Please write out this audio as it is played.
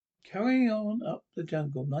Carry on up the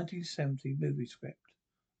jungle, 1970 movie script.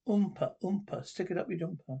 Oompa, stick it up your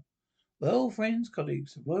jumper. Well, friends,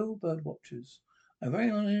 colleagues, royal bird watchers, I'm very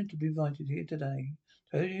honoured to be invited here today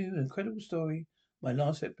to tell you an incredible story, my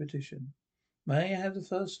last expedition. May I have the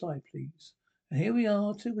first slide, please? And here we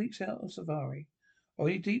are, 2 weeks out of safari,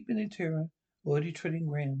 already deep in the interior, already treading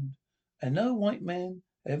ground. And no white man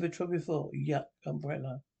ever trod before. Yuck,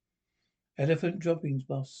 umbrella. Elephant droppings,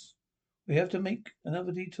 boss. We have to make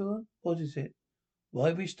another detour? What is it? Why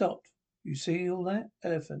have we stopped? You see all that?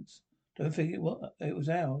 Elephants. Don't think it was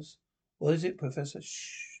ours. What is it, Professor?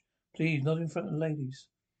 Shh. Please, not in front of the ladies.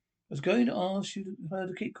 I was going to ask her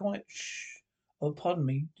to keep quiet. Shh. Oh, pardon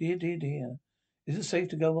me. Dear. Is it safe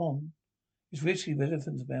to go on? It's risky with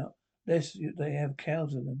elephants about, lest they have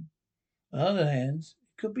cows in them. On the other hand,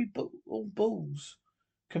 it could be all bulls.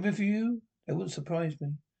 Coming for you? That wouldn't surprise me.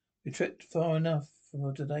 We trekked far enough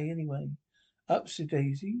for today anyway.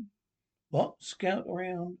 Upsidasi. What? Scout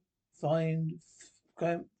around. Find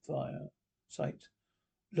campfire site.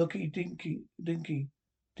 Looky dinky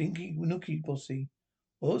nooky bossy.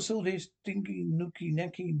 What's all this dinky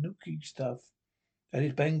nooky stuff? That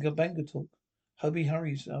is banga talk. Hope he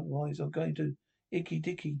hurries, otherwise I'm going to icky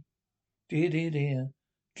dicky. Dear.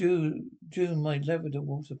 June, my lavender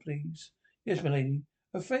water, please. Yes, my lady.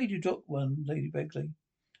 Afraid you dropped one, Lady Bagley.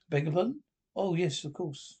 Beg your pardon? Oh, yes, of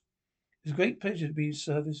course. It's a great pleasure to be of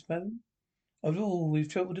service, madam. After all, we've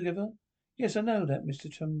travelled together. Yes, I know that,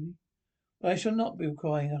 Mr. Chumley. But I shall not be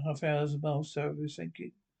requiring a half hour's mile service, thank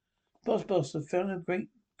you. Boss, I've found a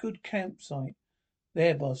good campsite.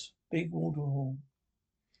 There, boss. Big waterhole.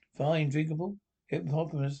 Fine, drinkable.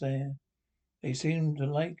 Hippopotamus there. They seem to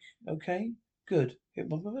like, okay? Good.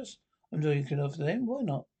 Hippopotamus? I'm drinking off them. Why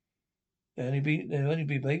not? They'll only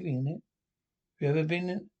be bathing in it.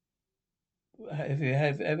 If you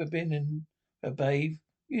have ever been in a bathe,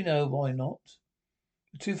 you know why not.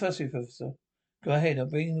 You're too fussy, Professor. Go ahead, I'm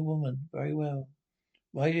bringing the woman. Very well.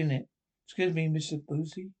 Right in it. Excuse me, Mr.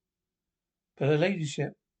 Boosey, but her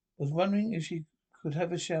ladyship was wondering if she could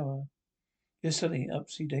have a shower. Yes, certainly,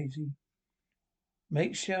 Upsidasi.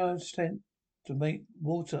 Make shower tent to make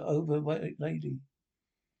water over lady.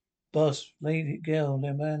 Boss, lady, girl,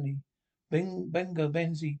 lemani. Bengo,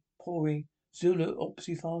 benzi, pori, zulu,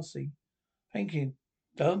 opsi, farsi. Thank you.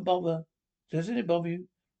 Don't bother. Doesn't it bother you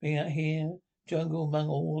being out here, jungle among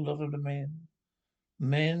all a lot of the men?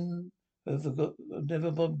 Men have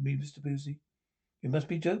never bothered me, Mr. Boosey. You must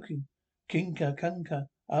be joking. Kinka, kanka,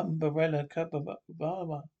 umbrella, kababa.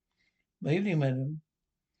 Good evening, madam.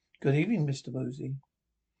 Good evening, Mr. Boosey.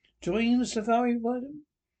 Enjoying the safari, madam?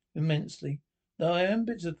 Immensely. No, I am a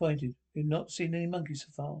bit disappointed. You've not seen any monkeys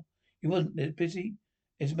so far. You wouldn't. They're busy.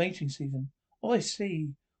 It's mating season. Oh, I see.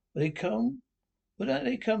 Will they come? Would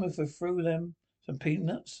they come if I threw them some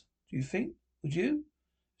peanuts? Do you think? Would you?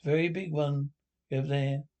 It's a very big one you have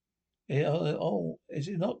there. Is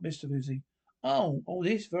it not, Mr. Boosey?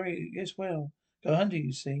 Yes, well. Go hunting,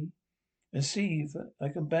 you see, and see if I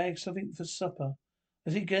can bag something for supper.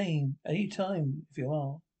 I see game any time if you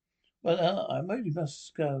are. Well, I really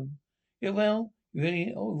must go. Yeah, well,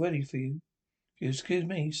 really all ready for you. If you excuse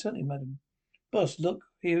me, certainly, madam. Boss, look,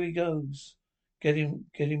 here he goes. Get him,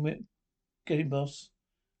 boss.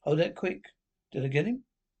 Hold that quick. Did I get him?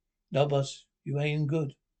 No, boss, you ain't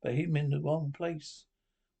good, but him in the wrong place.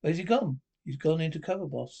 Where's he gone? He's gone into cover,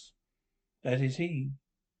 boss. That is he.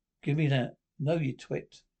 Give me that. No, you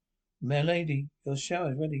twit. My lady, your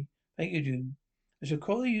shower is ready. Thank you, June. I shall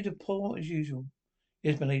call you to pour as usual.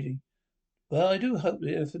 Yes, my lady. Well, I do hope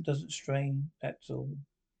the elephant doesn't strain, that's all.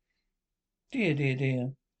 Dear.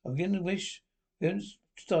 I'm beginning to wish we hadn't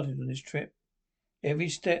started on this trip. Every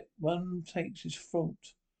step one takes is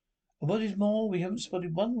fraught. And what is more, we haven't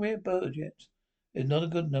spotted one rare bird yet. It's not a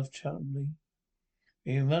good enough, Chumley.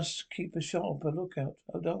 You must keep a sharp lookout.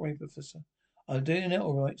 Oh, don't worry, Professor. I'm doing it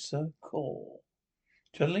all right, sir. Call.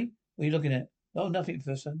 Chumley, what are you looking at? Oh, nothing,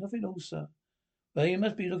 Professor. Nothing at all, sir. Well, you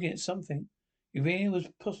must be looking at something. Your ear was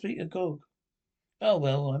possibly a gog. Oh,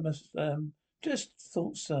 well, I must, just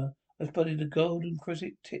thought, sir. I spotted a golden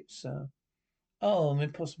crescent tit, sir. Oh,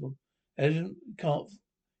 impossible. Can't,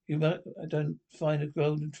 I don't find a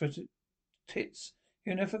golden crescent tits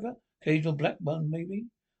here in Africa. Occasional black one, maybe.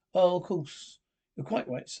 Oh, of course. You're quite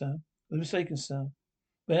right, sir. I was mistaken, sir.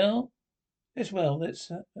 Well, let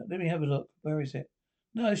me have a look. Where is it?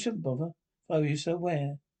 No, I shouldn't bother. If I were you, sir,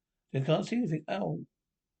 where? I can't see anything. Oh,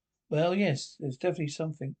 well, yes, there's definitely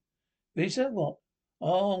something. Really, sir? What?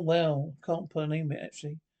 Oh, well, can't put a name on it,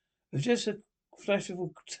 actually. It was just a flash of a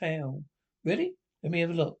tail. Really? Let me have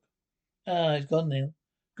a look. Ah, it's gone now.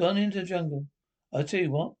 Gone into the jungle. I'll tell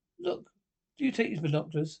you what. Look. Do you take these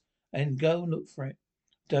binoculars? and go and look for it.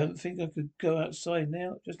 Don't think I could go outside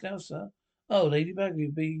now, just now, sir. Oh, Lady Bagley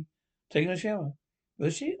will be taking a shower.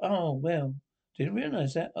 Was she? Oh, well. Didn't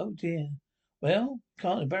realise that. Oh, dear. Well,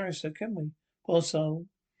 can't embarrass her, can we? Poor soul.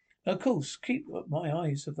 Of course, keep my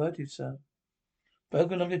eyes averted, sir.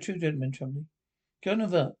 Spoken like a true gentleman, Chumley. Go and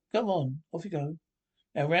avert. Go on. Off you go.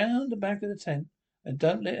 Now round the back of the tent, and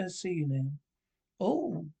don't let her see you now.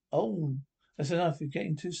 Oh, that's enough. You're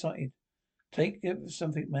getting too excited. Take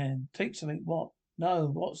something, man. Take something. What? No,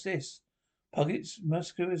 what's this? Puggets,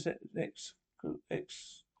 muscular's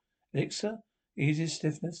elixir? Easy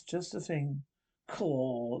stiffness, just the thing.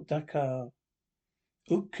 Caw, Dakar.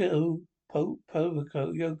 Uko,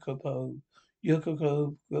 Povico, Yokopo,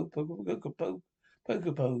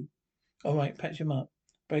 Pocopo. All right, patch him up.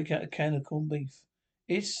 Break out a can of corned beef.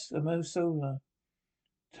 It's the most solar.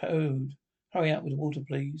 Toad. Hurry up with the water,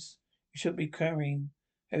 please. You shouldn't be carrying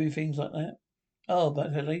heavy things like that. Oh,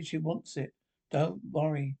 but her ladyship wants it. Don't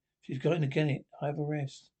worry. She's going to get it. Have a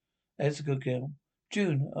rest. That's a good girl.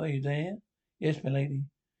 June, are you there? Yes, my lady.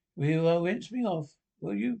 Will you rinse me off?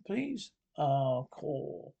 Will you, please? Ah,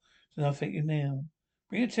 cool. So I thank you now.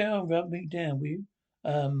 Bring a towel and rub me down, will you?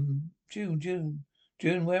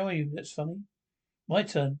 June, where are you? That's funny. My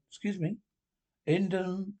turn. Excuse me.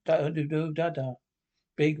 Indon da do do da da.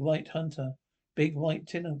 Big white hunter. Big white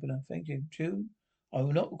tin opener. Thank you. June, I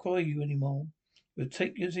will not require you any more. We'll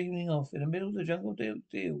take this evening off in the middle of the jungle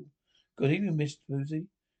deal. Good evening, Mr. Boosey.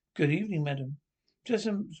 Good evening, madam. Just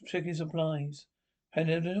some checking supplies. And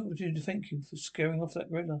an opportunity to thank you for scaring off that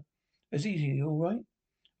gorilla. It's easy, you all right?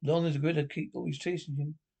 Long as the gorilla keeps always chasing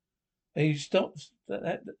you. And he stops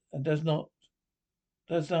that and does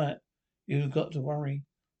that, you've got to worry.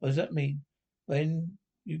 What does that mean? When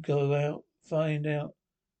you go out, find out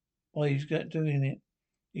why he's doing it.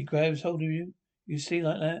 He grabs hold of you, you see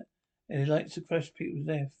like that, and he likes to crush people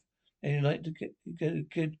to death. And he like to get a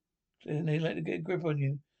good, and they like to get a grip on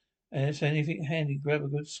you. And if anything handy, grab a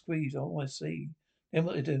good squeeze. Oh, I see. Then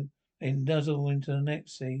what they do? They nuzzle into the neck,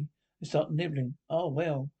 see? They start nibbling. Oh,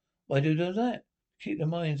 well. Why do that? Keep their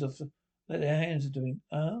minds off what their hands are doing.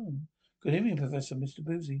 Oh. Good evening, Professor Mr.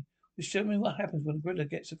 Boosey. Just show me what happens when a gorilla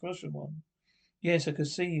gets across from one. Yes, I could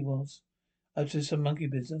see he was. Up to some monkey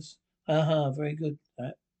business. Aha, very good,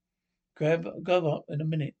 that. Go up in a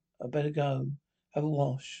minute. I better go. Have a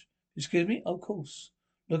wash. Excuse me? Of course.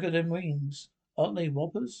 Look at them rings. Aren't they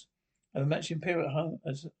whoppers? Have a matching pair at home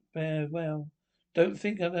as well. Don't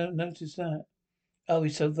think I've ever noticed that. Oh,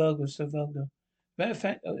 he's so vulgar, so vulgar. Matter of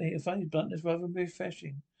fact, I find his bluntness rather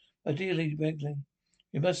refreshing. My dear Lady Bagley,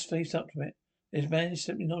 you must face up to it. This man is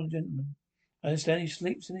simply not a gentleman. I understand he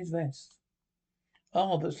sleeps in his vest.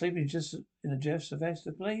 Oh, but sleeping just in a just vest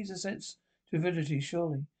displays a sense to virility,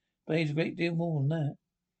 surely. Plays a great deal more than that.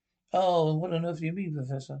 Oh, and what on earth do you mean,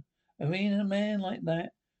 Professor? I mean, a man like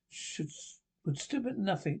that should would stoop at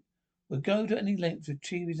nothing, would go to any length to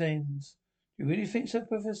achieve his ends. Do you really think so,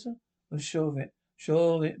 Professor? I'm sure of it.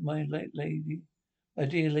 Sure of it, my late lady, my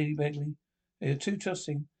dear Lady Bagley. You're too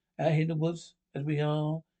trusting. Out here in the woods, as we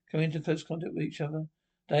are, coming into close contact with each other,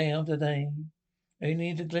 day after day. You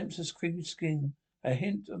need a glimpse of creamy skin, a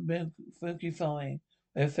hint of milky thigh.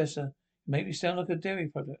 Professor, you make me sound like a dairy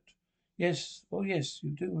product. Yes, oh yes,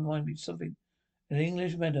 you do remind me of something. An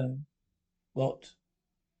English meadow. What?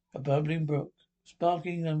 A bubbling brook,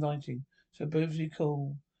 sparkling and inviting, so beautifully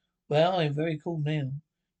cool. Well, I'm very cool now.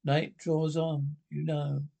 Night draws on, you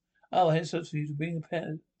know. Oh, I had such for you to bring a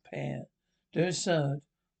pair. They're served.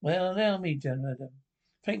 Well, allow me, madam.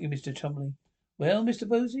 Thank you, Mr. Chumley. Well, Mr.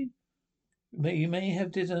 Boosey, you may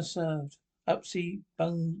have dinner served. Upsy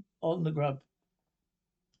bung on the grub.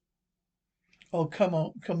 Oh, come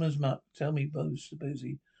on, come as muck. Tell me, Mr.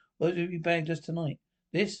 Boosey, what have you bagged us tonight?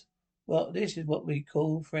 This? Well, this is what we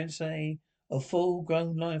call, friends say, a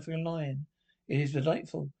full-grown lion for a lion. It is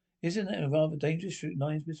delightful. Isn't it a rather dangerous shoot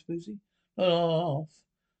lions, Mr. Boosey? Not half.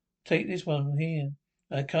 Take this one here.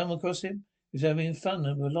 I come across him. He's having fun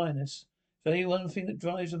with a lioness. There's only one thing that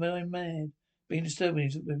drives a man mad. Being disturbed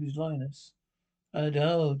with his lioness. And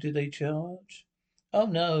oh, did they charge? Oh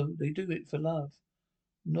no, they do it for love.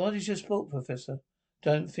 What is your sport, Professor?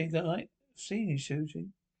 Don't think I like seeing you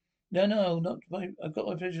shooting. No, not my. I've got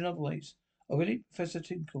my pleasure in other ways. Oh, really, Professor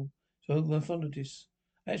Tinkle, so ornithologist.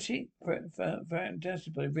 Actually,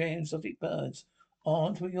 fantastic, but rare and exotic birds,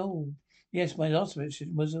 aren't we all? Yes, my last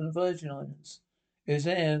mission was on the Virgin Islands. It was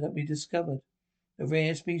there that we discovered the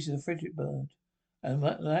rare species of frigate bird, and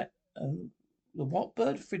the what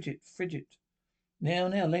bird? Frigate. Now,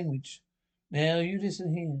 language. Now you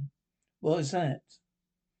listen here. What is that?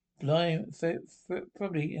 Blind,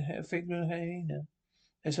 probably a figure of hyena.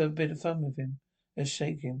 Let's have a bit of fun with him. Let's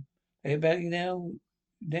shake him. Hey, Bagley, now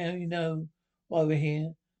you know why we're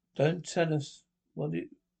here. Don't tell us what it,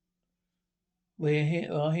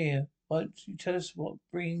 are here. Why don't you tell us what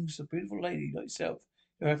brings a beautiful lady like yourself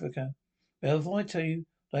to Africa? Well, if I tell you,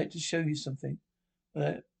 I'd like to show you something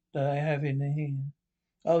that I have in here.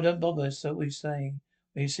 Oh, don't bother, so we say.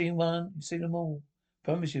 When you've seen one, you've seen them all.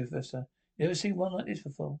 Promise you, Professor. You ever seen one like this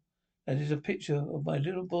before? That is a picture of my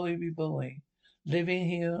little boy, living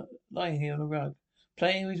here, lying here on a rug,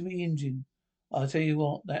 playing with me engine. I'll tell you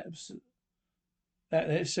what, that soon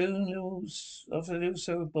after the little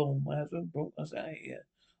sir was born, my husband brought us out here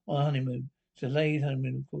on a honeymoon. It's a late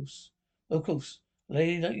honeymoon, of course. Of course, a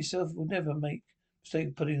lady like yourself would never make the mistake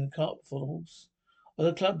of putting the cart before the horse, or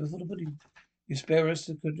the club before the pudding. You spare us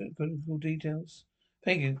the critical details.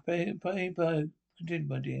 Thank you. Continue,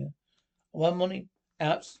 my dear. One morning,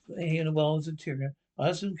 out here in the wilds interior, my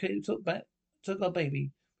husband took our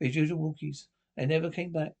baby for his usual walkies. They never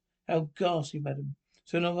came back. How ghastly, madam.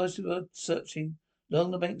 Soon I was searching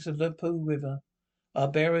along the banks of the Po River. Our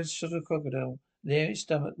bearers shot a crocodile near its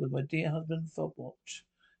stomach with my dear husband's watch.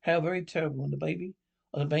 How very terrible. And the baby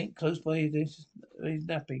on the bank close by his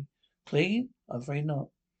nappy. Clean? I'm afraid not.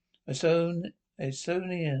 It's so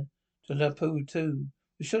near to La Po too.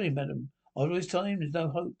 But surely, madam, all this time there's no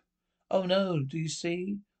hope. Oh no, do you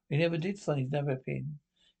see? We never did find his nappy.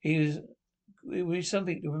 It was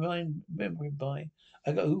something to remember him by.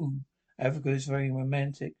 I go, ooh, Africa is very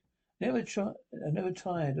romantic. I never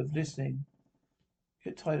tired of listening.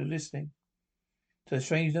 Get tired of listening to the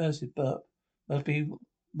strange nurses burp.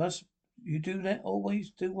 Must you do that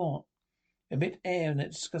always? Do what? Emit air in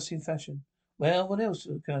that disgusting fashion. Well, what else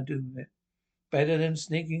can I do with it? Better than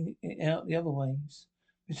sneaking it out the other ways.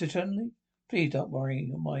 Mr. Chumley, please don't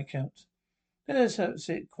worry on my account. Let us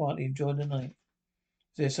sit quietly and enjoy the night.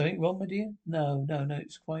 Is there something wrong, my dear? No,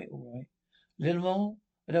 it's quite all right. A little more?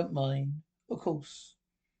 I don't mind. Of course.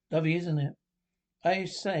 Lovely, isn't it? I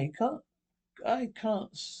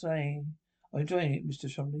can't say I'm enjoying it, Mr.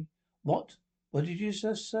 Chumley. What? What did you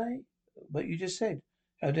just say? What you just said?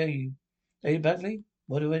 How dare you? Lady Bagley,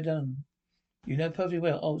 what have I done? You know perfectly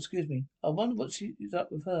well. Oh, excuse me. I wonder what is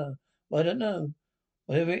up with her. Well, I don't know.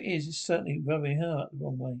 Whatever it is, it's certainly rubbing her up the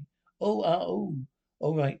wrong way. Oh.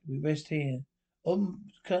 All right, we rest here.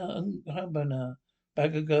 Hambana.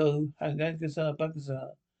 Bagago. Hangagaza.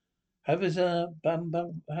 Bagaza. Havaza.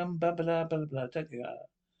 Babala. Babala. Taka.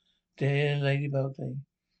 Dear Lady Bagley.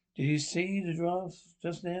 Did you see the draft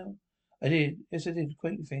just now? I did. Yes, I did.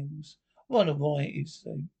 Quaint things. I wonder why it is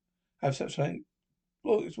they have such like.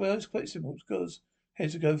 It's quite simple. It's because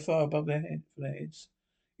heads go far above for their heads.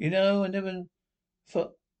 You know, I never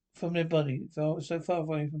thought from their body. So far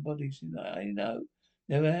away from bodies. I know.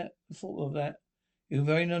 Never thought of that. You're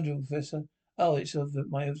very knowledgeable, Professor. Oh, it's of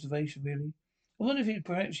my observation, really. I wonder if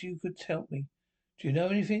perhaps you could help me. Do you know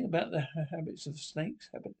anything about the habits of snakes?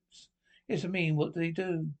 Habits? Yes, I mean, what do they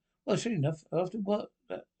do? Well, sure enough, I often wondered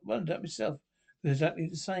that myself. They're exactly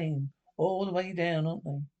the same. All the way down, aren't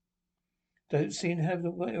they? Don't seem to have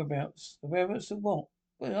the whereabouts. The whereabouts of what?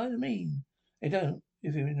 Well, I mean, they don't.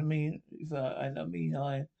 If you mean, if I mean,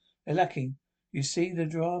 they're lacking. You see the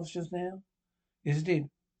drafts just now? Yes, I did.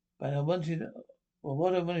 But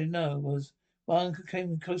what I wanted to know was, one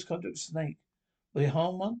came in close contact with a snake. Will it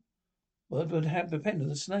harm one? Well, it would have depend on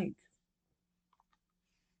the snake.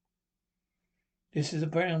 Here is a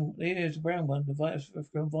brown one, the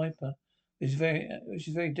African viper. Which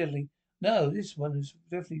is very deadly. No, this one is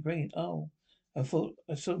definitely green. Oh, I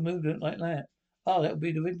saw movement like that. Oh, that would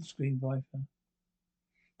be the windscreen viper.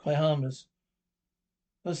 Quite harmless.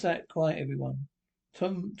 What's that? Quiet, everyone.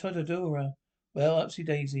 Totodora. Well,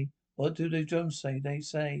 Upsidasi. What do the drums say? They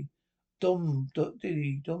say,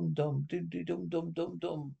 diddy, dum.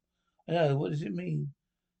 I know. What does it mean?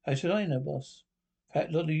 How should I know, boss?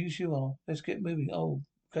 Fat lot of use you are. Let's get moving. Oh,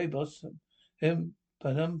 okay, boss. Him,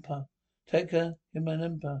 panumpa. Take her, him,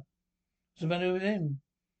 panumpa. What's the matter with him?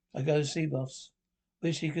 I go to sea, boss.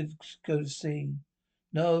 Wish he could go to sea.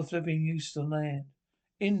 No flipping use to land.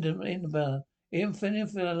 Inba, infinite,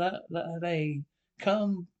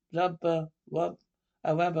 come, lubba, wub,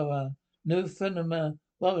 awababa, no finama,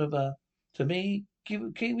 wababa. To me,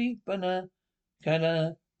 kiwi, bana,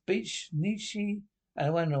 kana, beach, nishi,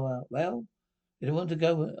 awanawa. Well, they don't want to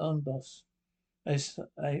go on, boss. I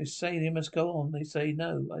say they must go on. They say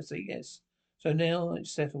no. I say yes. So now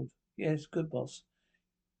it's settled. Yes, good boss.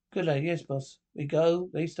 Good lady, yes, boss. We go,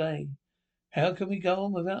 they stay. How can we go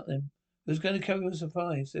on without them? Who's going to carry a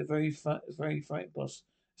surprise? They're very fright, boss.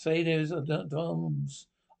 Say there's drums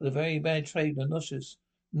of the very bad trade, the Noshas.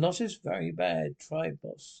 Noshas? Very bad tribe,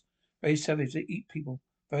 boss. Very savage. They eat people.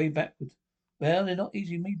 Very backward. Well, they're not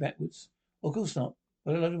eating me backwards. Of course not.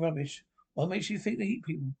 What a load of rubbish. What makes you think they eat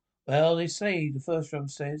people? Well, they say, the first drum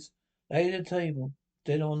says, lay the table,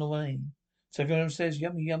 dead on the way. Second drum says,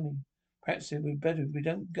 yummy, yummy. Perhaps it would be better if we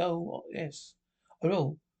don't go. Yes.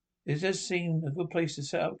 Oh, it does seem a good place to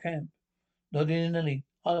set up camp. Nodding and Nelly.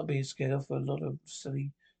 I'm not being scared off for a lot of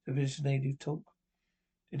silly, superstitious native talk.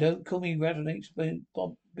 They don't call me Radonate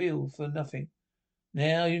Bob Bill for nothing.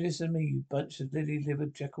 Now you listen to me, you bunch of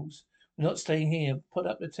lily-livered jackals. We're not staying here. Put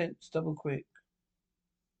up the tents double quick.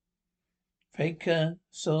 Faker,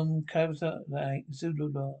 Son, Kavata,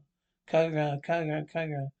 Zulula. Kaga.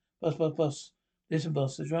 Boss. Listen,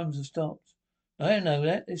 boss, the drums have stopped. I don't know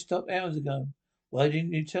that. They stopped hours ago. Why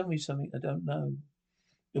didn't you tell me something I don't know?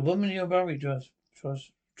 The woman you're worried,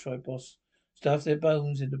 tried boss. Stuffed their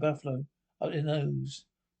bones in the buffalo. Up their nose.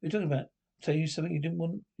 What are you talking about? I'm telling you something you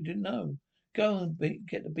didn't know. Go and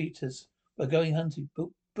get the beaters. We're going hunting.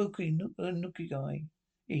 Nookie guy.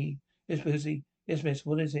 Yes, Boosey. Yes, miss.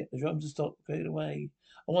 What is it? The drums are stopped. Get away.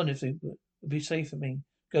 I wonder if it would be safe for me.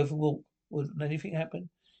 Go for a walk. Wouldn't anything happen?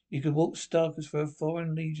 You could walk stark as for a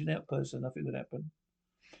foreign legion outpost and nothing would happen.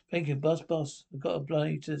 Thank you, boss. I've got a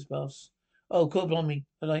blighters, boss. Oh, God blimey.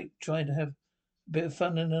 I like trying to have a bit of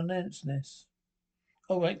fun in an ant's nest.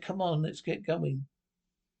 All right, come on, let's get going.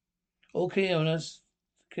 Okay, on us.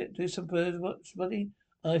 Do some bird watch, buddy?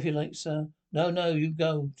 If you like, sir. No, you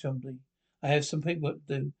go, Chumley. I have some paperwork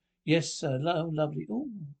to do. Yes, sir. Lovely. Ooh.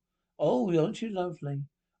 Oh, aren't you lovely?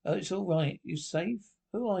 Oh, it's all right. You safe?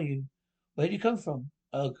 Who are you? Where do you come from?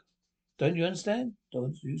 Ugh. Don't you understand?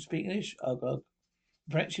 Don't you speak English? Ugh.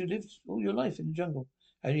 Perhaps you lived all your life in the jungle.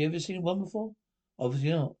 Have you ever seen one before? Obviously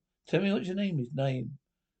not. Tell me what your name is. Name.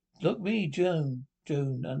 Look me, June.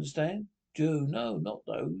 June, understand? June. No, not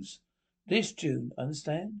those. This June,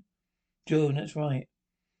 understand? June, that's right.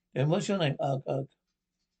 Then what's your name? Ugh.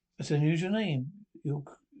 It's an unusual name.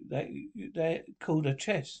 They called a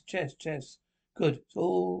chess. Good. It's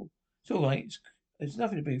all right. It's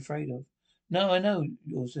nothing to be afraid of. No, I know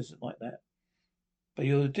yours isn't like that. But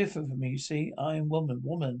you're different from me, you see. I am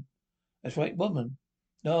woman. That's right, woman.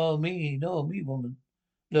 No, me, woman.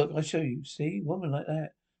 Look, I show you. See, woman like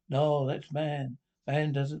that. No, that's man.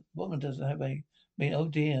 Woman doesn't have a. Oh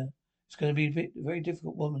dear, it's going to be very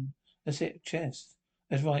difficult, woman. That's it, chest.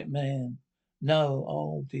 That's right, man. No,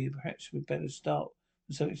 oh dear, perhaps we'd better start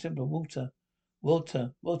with something simple.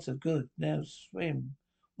 Water, good. Now swim.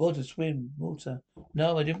 Water.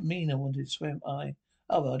 No, I didn't mean I wanted to swim. I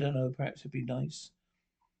don't know, perhaps it'd be nice.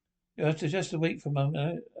 You have to just wait for a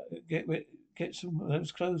moment. Get some of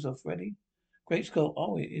those clothes off. Ready? Great Scott!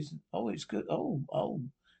 Oh, it isn't. Oh, it's good. Oh.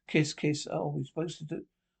 Kiss. Oh, We're supposed to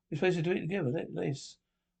do it together.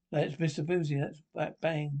 That's Mr. Boosey. That's back.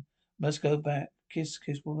 Bang. Must go back. Kiss,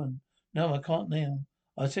 woman. No, I can't now.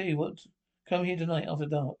 I'll tell you what. Come here tonight after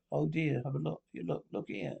dark. Oh dear. Have a look. Look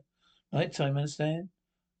here. Night time. Understand?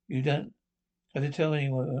 You don't have to tell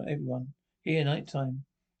everyone. Here, night time.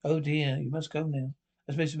 Oh dear. You must go now.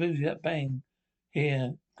 That's Mr. Boosey. That bang.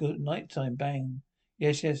 Here, good night time, bang.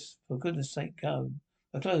 Yes, for goodness sake, go.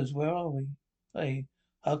 The clothes, where are we? Hey,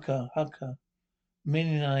 Hucker.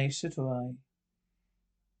 Minai Sitarai.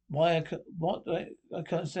 What I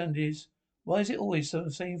can't stand is, why is it always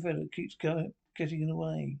the same fella that keeps getting in the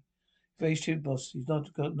way? Very stupid, boss. He's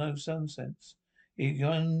not got no some sense. He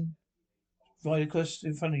can right across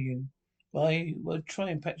in front of you. Why, well, try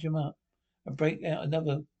and patch him up and break out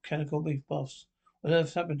another canical beef, boss. What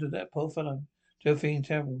earth's happened to that poor fellow? Still feeling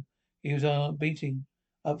terrible. He was beating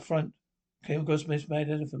up front. Came across Miss Mad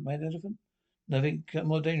Elephant. Mad Elephant? Nothing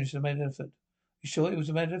more dangerous than a mad elephant. You sure it was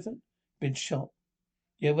a mad elephant? Been shot.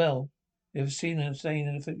 Yeah, well, you ever seen an insane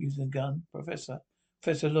elephant using a gun? Professor,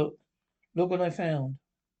 look. Look what I found.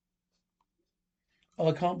 Oh,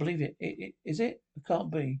 I can't believe it. Is it? It can't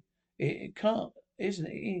be. It can't. Isn't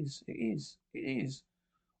it? It is.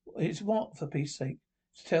 It's what, for peace sake?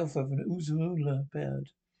 It's a tale of an Oozlum bird.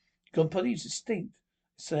 Completely extinct.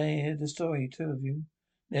 Say the story, two of you.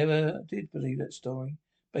 Never did believe that story.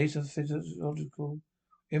 Based on physiological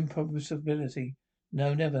improbability.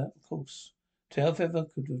 No, never, of course. Tail feather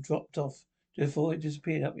could have dropped off before it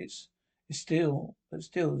disappeared up. It's still, it's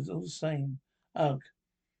all the same. Ugh.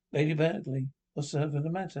 Lady Bagley, what's the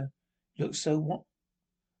matter? You look so what?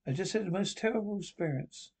 I just had the most terrible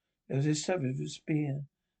experience. There was this savage with a spear.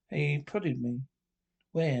 He prodded me.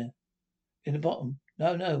 Where? In the bottom.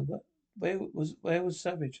 No. But where was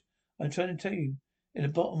Savage? I'm trying to tell you. In the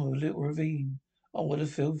bottom of a little ravine. Oh, what a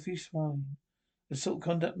filthy swine. The sort of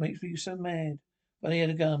conduct makes me so mad. If only he had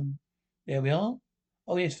a gun. There we are.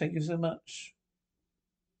 Oh yes, thank you so much.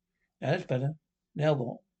 Now that's better. Now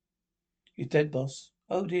what? He's dead, boss.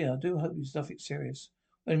 Oh dear, I do hope it's nothing serious.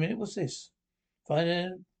 Wait a minute, what's this?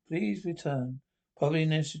 Find please return. Probably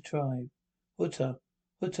Nosha tribe. Hutta,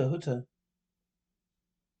 hutta, hutta.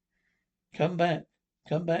 Come back.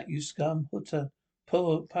 Come back, you scum. Hutta.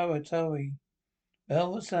 Poor Paratari.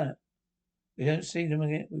 Well, what's that? We don't see them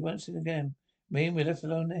again. We won't see them again. Mean we're left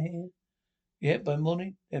alone here? Yet by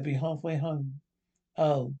morning they'll be halfway home.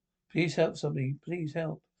 Oh, please help somebody. Please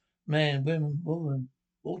help. Man, woman,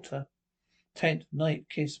 Walter. Tent, night,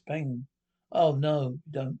 kiss, bang. Oh no,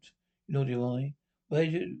 you don't. Nor do I.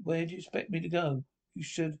 Where'd you expect me to go? You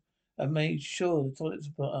should have made sure the toilets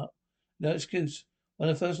are put up. No excuse. One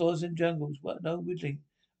of the first laws in jungles, what no whittling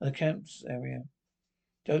in the camps area.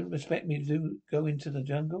 Don't expect me to go into the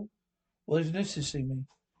jungle? What is necessary me?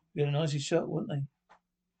 Get a nicely shot, wouldn't they?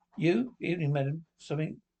 You? Evening, madam.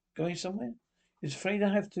 Something going somewhere? It's afraid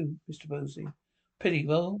I have to, Mr. Boosey. Pity.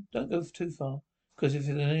 Well, don't go too far, because if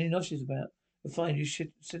there are any noshes about, they'll find you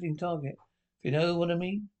sitting target. If you know what I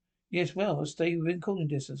mean? Yes, well, I'll stay within calling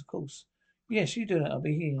distance, of course. Yes, you do that. I'll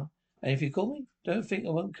be here. And if you call me, don't think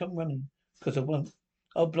I won't come running, because I won't.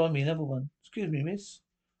 Oh, blimey, another one. Excuse me, miss.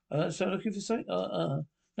 So looking for something? No,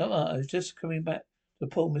 I was just coming back to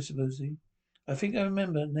poor Mr. Boosey. I think I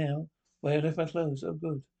remember now where I left my clothes. Oh,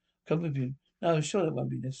 good. Come with you. No, I'm sure that won't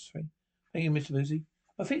be necessary. Thank you, Mr. Boosey.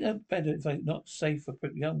 I think I'd better if I'm not safe for a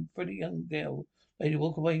pretty young girl lady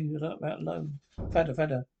walk away out alone.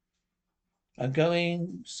 Fadder. I'm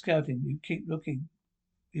going scouting. You keep looking.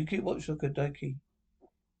 You keep watch. Look at Dikey.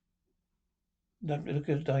 Look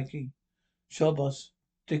at Dikey. Sure, boss.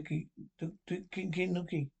 Dinky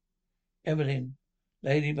Nookie. Evelyn.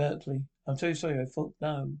 Lady Bagley. I'm so sorry. I thought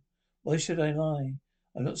no. Why should I lie?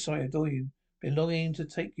 I'm not sorry. I adore you. Been longing to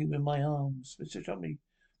take you in my arms. Mr. Chumley,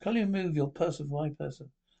 can't you move your person for my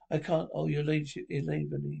person? I can't. Oh, your ladyship is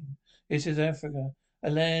Evelyn. This is Africa,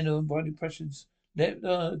 a land of embroidered impressions. Let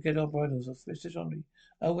get our bridles off. Mr. Chumley,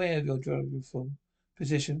 aware of your geographical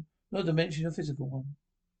position, not to mention your physical one.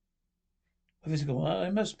 A physical one. I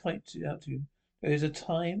must point it out to you. There is a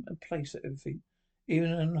time and place for everything,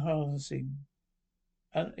 even unharnessing,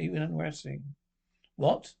 and even unresting.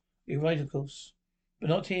 What? You're right, of course. But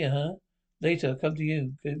not here, huh? Later, I'll come to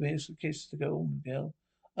you. Give me a kiss to go on, girl.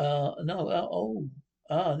 No.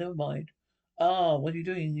 Never mind. What are you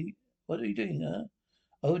doing? What are you doing, huh?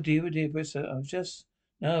 Oh, dear, Professor. I was just...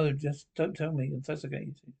 No, just don't tell me. I'm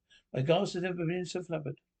fascinated. My glass has never been so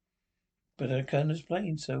flabbered. But I can't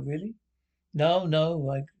explain, so really? No,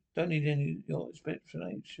 I don't need any of your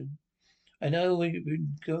explanation. I know where you've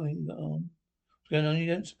been going on. Going on, you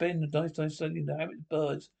don't spend the lifetime studying the habits of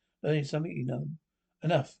birds, learning something you know.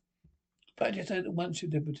 Enough. But I just had once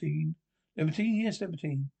your libertine. Libertine, yes,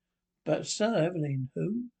 libertine. But Sir Evelyn,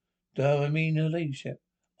 who? Do I mean her ladyship?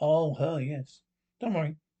 Oh, her, yes. Don't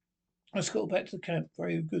worry. I'll scuttle back to the camp.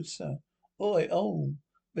 Very good, sir. Really,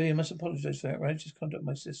 I must apologize for that. Righteous conduct,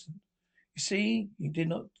 my assistant. You see, he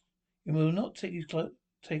will not take his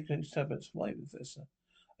tablets. Why, Professor?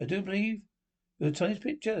 I do believe you're a tiny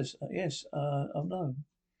bit jealous. Yes, oh no.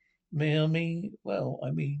 I mean,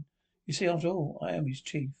 you see, after all, I am his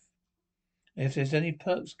chief. And if there's any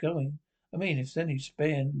perks going, if there's any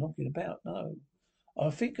spare knocking about, no. I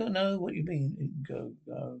think I know what you mean. Go.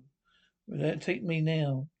 Take me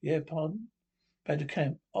now. Yeah, pardon? Back to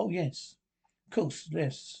camp. Oh, yes. Of course,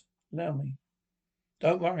 yes. Allow me.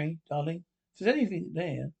 Don't worry, darling. If there's anything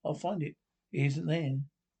there, I'll find it. He isn't there.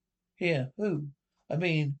 Here, who? I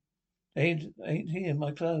mean, ain't here,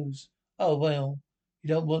 my clothes. Oh, well, you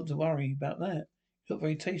don't want to worry about that. You look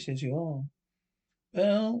very tasty as you are.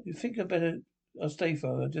 Well, you think I'll stay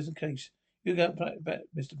for her, just in case. You go back,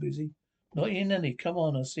 Mr. Boosey. Not you, Nanny. Come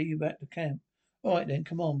on, I'll see you back to camp. All right, then,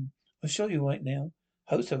 come on. I'll show you right now.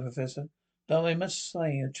 Hope so, Professor. Though I must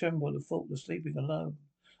say, I tremble at the thought of sleeping alone.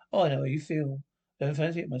 Oh, I know how you feel. I don't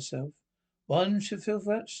fancy it myself. One should feel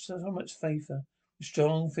so much safer. A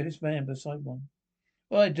strong, fierce man beside one.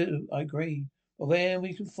 Well, I do. I agree. But where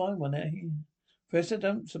we can find one out here? Professor,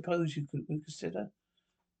 don't suppose you could consider?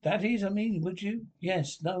 That is, would you?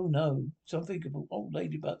 Yes, no. It's unthinkable. Oh,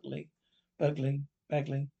 Lady Bagley.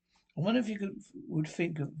 I wonder if you would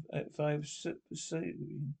think of if I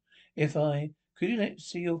could you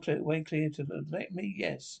see your way clear to let me?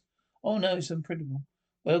 Yes. Oh no, it's unprintable.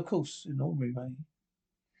 Well, of course, in ordinary way.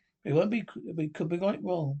 It won't be. We could be quite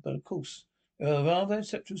wrong, but of course there are rather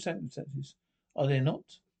exceptional circumstances, are there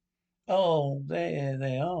not? Oh, there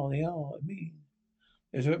they are. They are.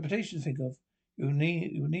 There's a reputation to think of. You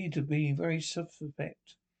need to be very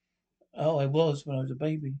suspect. Oh, I was when I was a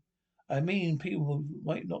baby. People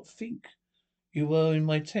might not think you were in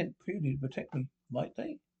my tent purely to protect me, might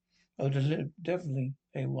they? Oh, definitely.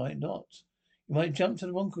 They might not. You might jump to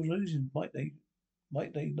the wrong conclusion, might they?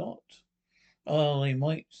 Might they not? Oh, they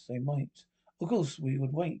might. They might. Of course, we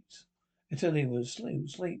would wait until they were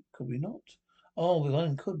asleep, could we not? Oh,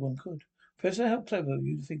 one could, one could. Professor, how clever of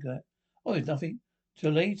you to think of that. Oh, it's nothing.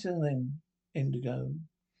 Till later then, Indigo.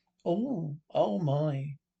 Oh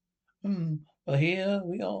my. Well, here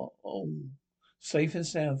we are. Oh, safe and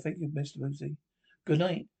sound. Thank you, Mr. Boosey. Good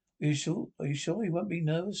night. Are you sure? Are you sure you won't be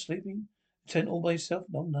nervous sleeping? Tent all by yourself?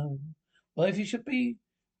 No, no. Well, if you should be,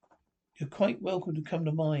 you're quite welcome to come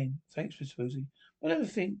to mine. Thanks, Mr. Boosey. I never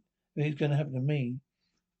think that it's going to happen to me.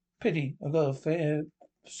 Pity. I've got a fair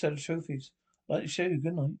set of trophies. I'd like to show you.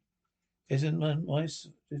 Good night. This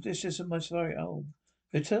isn't my story. Oh,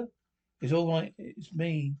 Victor? It's all right. It's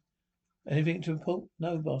me. Anything to report?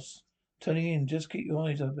 No, boss. Turning in. Just keep your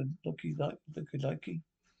eyes open. Looky,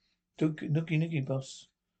 boss.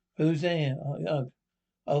 Who's there?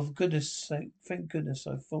 Oh, for goodness sake. Thank goodness.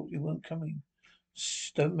 I thought you weren't coming.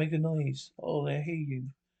 Shh, don't make a noise. Oh, they hear you.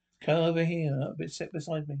 Come over here. A bit sit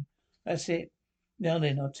beside me. That's it. Now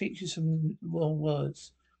then, I'll teach you some more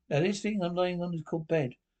words. Now, this thing I'm laying on is called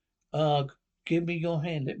bed. Ugh, give me your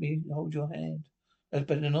hand. Let me hold your hand. That's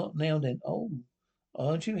better than not. Now then. Oh,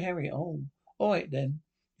 aren't you Harry? Oh, all right then.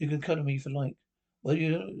 You can cuddle me if you like. Well,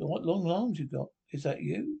 what long arms you got? Is that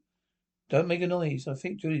you? Don't make a noise. I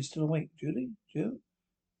think Julie's still awake. Julie?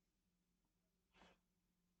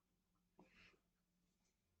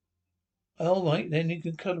 All right then. You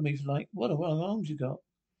can cuddle me if you like. What long arms you got?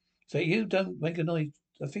 So you don't make a noise.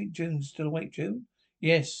 I think June's still awake, June.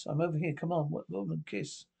 Yes, I'm over here. Come on, what woman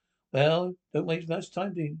kiss? Well, don't waste much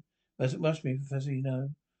time, do you? Mustn't rush me, Professor, you know.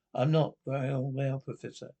 I'm not very well,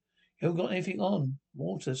 Professor. You haven't got anything on.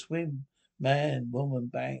 Water, swim, man, woman,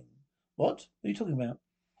 bang. What are you talking about?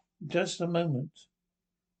 Just a moment.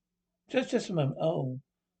 Just a moment. Oh,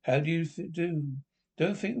 how do you do?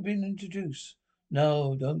 Don't think we've been introduced.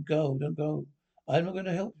 No, don't go. I'm not going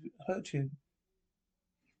to hurt you.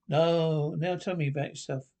 No, now tell me about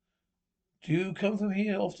yourself. Do you come from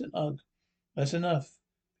here often? Ugh, that's enough.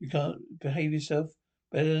 You can't behave yourself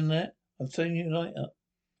better than that. I'm telling you right up.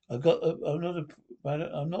 I'm not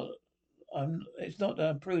I'm not, it's not that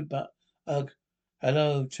I'm prude, but, ugh.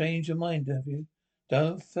 Hello, change your mind, have you?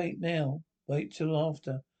 Don't faint now. Wait till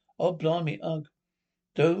after. Oh, blimey, ugh.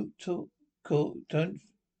 Don't talk, don't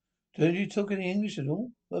you talk any English at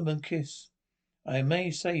all? Woman kiss. I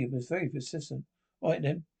may say you was very persistent. Right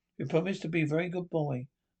then. You promised to be a very good boy.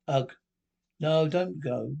 Ugh. No, don't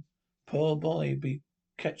go. Poor boy be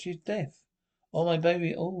catch his death. Oh, my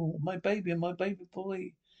baby and my baby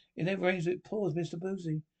boy. It never rains with paws, Mr.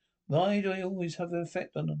 Boosey. Why do I always have an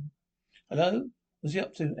effect on them? Hello? What's he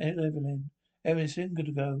up to? Evelyn. Evelyn's soon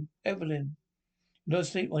gonna go. Evelyn. You're not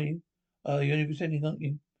asleep, are you? Oh, you're only pretending, aren't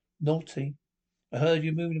you? Naughty. I heard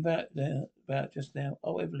you moving about just now.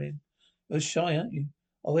 Oh, Evelyn. You're shy, aren't you?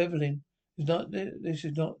 Oh, Evelyn. This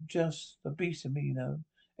is not just the beast in me, you know.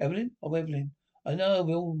 Evelyn? Oh, Evelyn. I know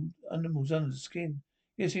we're all animals under the skin.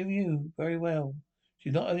 Yes, you knew very well.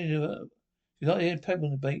 She's not only she's not here pebble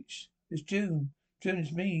on the beach. It's June. June,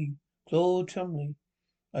 it's me, Claude Chumley.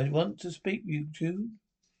 I want to speak with you, June.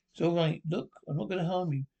 It's all right. Look, I'm not going to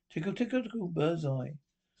harm you. Tickle, bird's eye.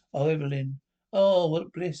 Oh, Evelyn. Oh,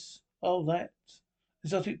 what bliss. Oh, that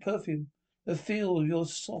exotic perfume. The feel of your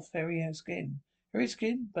soft, hairy skin. Hairy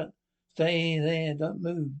skin? But stay there. Don't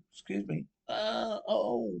move. Excuse me.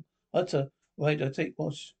 Oh. Utter. Right, I take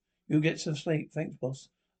boss. You get some sleep. Thanks, boss.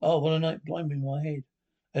 Oh, what a night. Blimey, my head.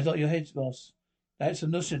 That's not your head, boss. That's the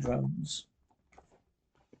Nosha drums.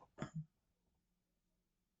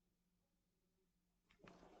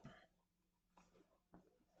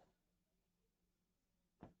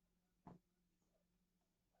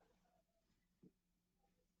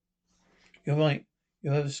 You're right.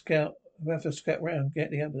 You have a scout. You have to scout round. Get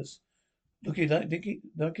the others. Dicky, nookie,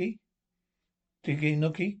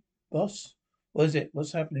 boss. What is it?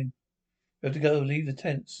 What's happening? We have to go. Leave the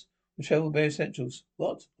tents. The travel bare essentials.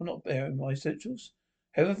 What? I'm not bearing my essentials.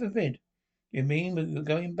 Heaven forbid. You mean we're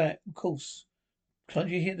going back? Of course. Can't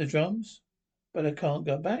you hear the drums? But I can't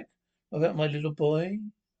go back. What about my little boy?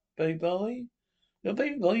 Baby boy? Little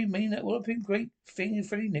baby boy, you mean that would have been great thing in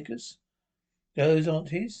Freddie Knickers? Those aren't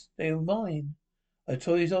his. They were mine. I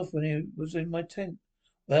tore his off when he was in my tent.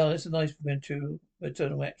 Well, that's a nice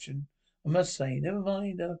maternal action. I must say. Never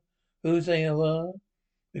mind whose they were.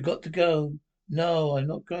 We've got to go. No, I'm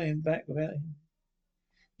not going back without him.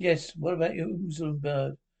 Yes, what about your Oozlum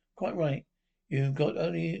bird? Quite right. You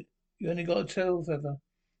only got a tail feather.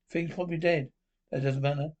 Thing's probably dead. That doesn't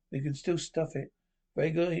matter. We can still stuff it.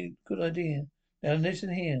 Very good idea. Now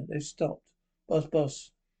listen here. They've stopped.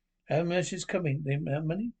 Boss. How much is coming? How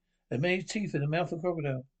many? There's many teeth in the mouth of a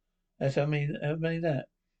crocodile. That's how many that.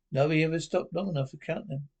 Nobody ever stopped long enough to count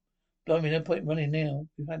them. Blimey, no point running now.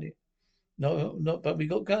 We've had it. No, not, but we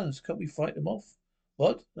got guns. Can't we fight them off?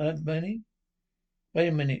 What? That many? Wait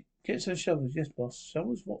a minute. Get some shovels. Yes, boss.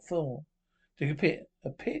 Shovels? What for? Dig a pit. A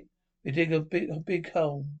pit? We dig a big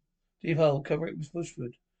hole. Deep hole. Cover it with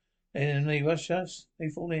bushwood. And they rush us. They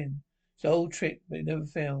fall in. It's an old trick, but it never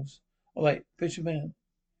fails. All right, push them out.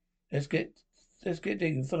 Let's get, let's get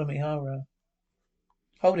digging. Follow me, hurrah.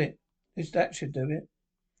 Hold it. That should do it.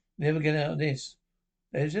 Never get out of this.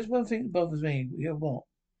 There's just one thing that bothers me. Yeah, what?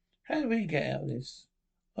 How do we get out of this?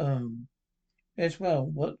 Yes, well,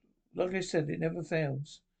 what? Like I said, it never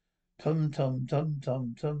fails. Tum tum tum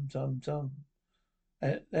tum tum tum tum.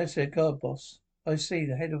 That's their guard boss. I see,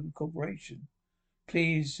 the head of the corporation.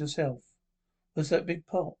 Please yourself. What's that big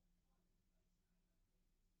pot?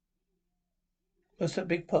 What's that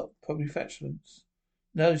big pot? Probably flatulence.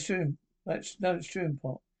 No, it's stewing. No, it's stewing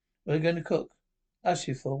pot. We're going to cook. Us,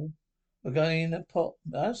 you fool. We're going in that pot.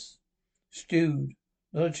 Us? Stewed.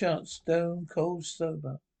 Not a chance. Stone cold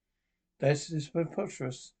sober. That's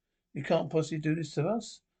preposterous. You can't possibly do this to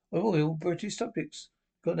us. We're all British subjects.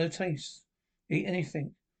 Got no taste. Eat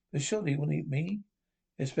anything. But surely you wouldn't eat me.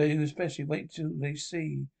 Especially wait till they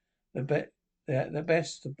see the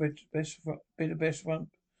best, bit of best rump.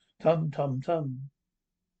 Tum tum tum.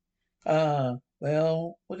 Ah,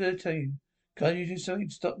 well, what did I tell you? Can't you do something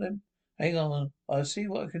to stop them? Hang on, I'll see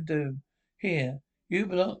what I can do. Here, you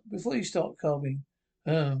belong before you start carving.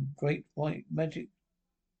 Great white magic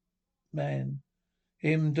man.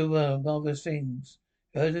 Him do marvelous things.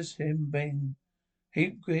 Heard us, him bang.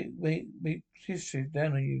 Heap great history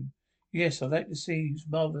down on you. Yes, I'd like to see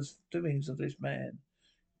marvelous doings of this man.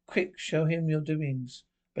 Quick, show him your doings.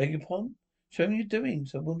 Beg your pardon? Show him your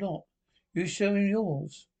doings. I will not. You show him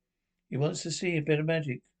yours. He wants to see a bit of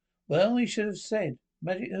magic. Well, he should have said.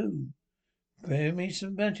 Magic who? Bring me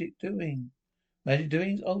some magic doing. Magic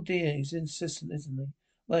doings? Oh dear, he's insistent, isn't he?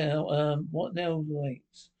 Well, what now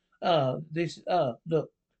waits?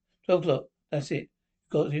 Look. 12 o'clock. That's it.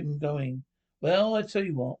 Got him going. Well, I tell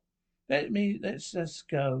you what. Let's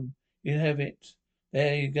go. You have it.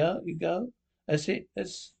 There you go. You go. That's it.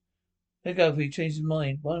 Let go if he changes his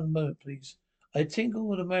mind. One moment, please. I tinkle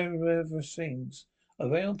with the marvelous things. I'm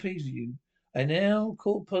very well pleased with you. I now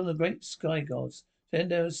call upon the great sky gods. Send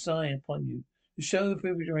down a sign upon you. To show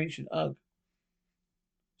preparation. Ugh.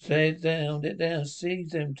 Let down,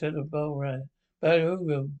 seize them to the bow room.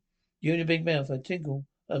 You and your big mouth, I tinkle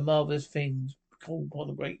at marvelous things. Call upon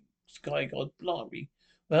the great sky god. Blimey.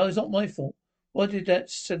 Well, it's not my fault. What did that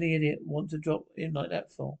silly idiot want to drop in like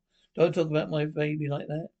that for? Don't talk about my baby like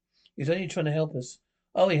that. He's only trying to help us.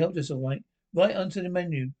 Oh, he helped us all right. Right onto the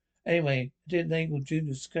menu. Anyway, I did enable June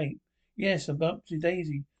to escape. Yes, I'm up to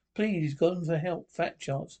Daisy. Please, he's gone for help. Fat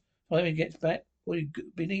chance. Time he gets back, what he'd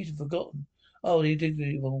been eaten forgotten. Oh, the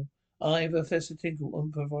indignity of all. I, Professor Tinkle,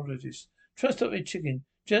 Ornithologist. Trust up with chicken.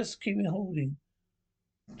 Just keep hoping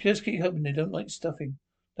they don't like stuffing.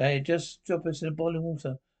 They just drop us in a boiling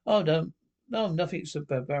water. Oh, don't. No, nothing so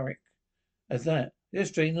barbaric as that.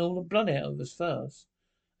 Just drain all the blood out of us first.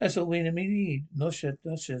 That's all we need.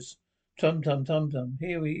 Noshas. Tum tum tum tum.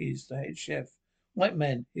 Here he is, the head chef. White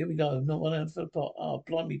man, here we go. Not one out for the pot. Oh,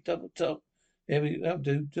 blimey, double top. There we go.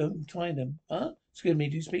 Don't tie them. Huh? Excuse me,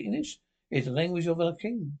 do you speak English? It's the language of our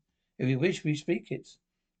king. If you wish, we speak it.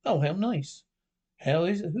 Oh, how nice. Who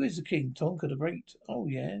is the king? Tonka the Great. Oh,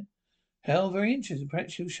 yeah. How very interesting.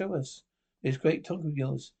 Perhaps you'll show us. This great Tonka of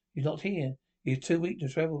yours. He's not here. He's too weak to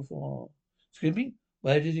travel far. Excuse me?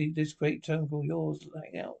 Where did this great Tonka of yours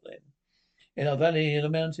hang out then? In our valley in the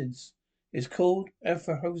mountains. It's called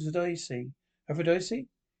Aphrodisi. Aphrodisi?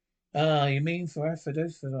 Ah, you mean for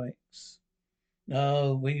Aphrodites.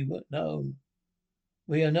 No.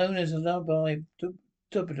 We are known as the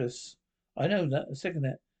Lubby-Dubbies. I know that. A second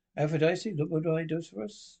that. Aphrodite,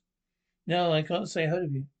 Lubby-Dubbies? No, I can't say I heard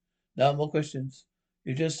of you. No more questions.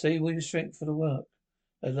 You just say all your strength for the work.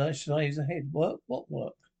 That lies ahead. Work? What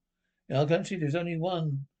work? In our country, there's only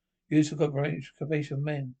one useful occupation of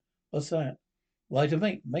men. What's that? Why, to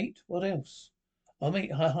mate. Mate? What else? I'll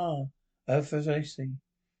mate. Ha ha. Aphrodite.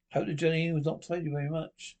 Hope the journey was not tired you very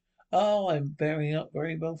much. Oh, I'm bearing up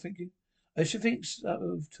very well, thank you. I should think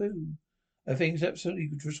so too. I think it's absolutely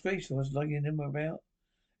disgraceful us lugging him about.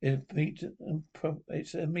 It's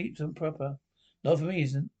a meat and proper. Not for me,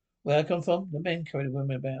 isn't. Where I come from, the men carry the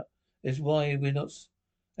women about. That's why we're not.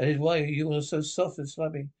 That is why you are so soft and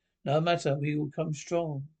slubby. No matter, we will come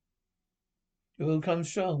strong. You will come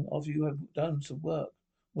strong after you have done some work.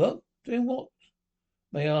 Work? Doing what?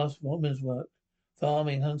 May I ask, woman's work.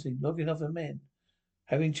 Farming, hunting, looking after men.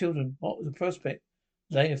 Having children. What was the prospect?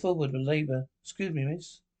 Lay forward with labour. Excuse me,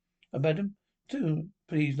 miss. Madam, do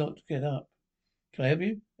please not get up. Can I help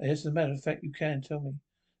you? Yes, as a matter of fact, you can. Tell me.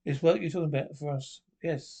 This work you're talking about for us?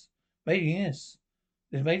 Yes. Mating, yes.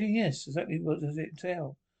 There's mating, yes. Exactly what does it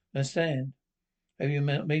entail? Understand? Have you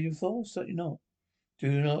mated before? Certainly not.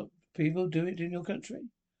 Do not people do it in your country?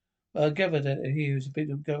 I gather that here is a bit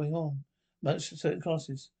of going on amongst certain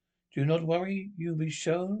classes. Do not worry, you'll be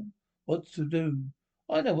shown what to do.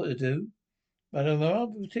 I know what to do, but I'm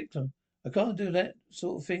rather particular. I can't do that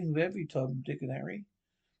sort of thing with every type of Dick and Harry.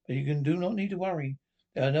 But you can do not need to worry.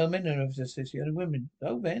 There are no men in the city, only women.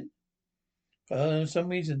 No men? For some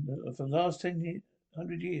reason, for the last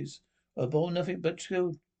 100 years, I born nothing but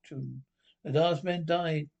children. The last man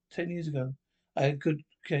died 10 years ago.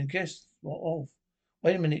 Can guess what of.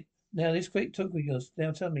 Wait a minute. Now, this great Tonka of yours,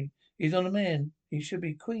 now tell me, he's not a man. He should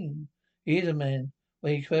be queen. He is a man.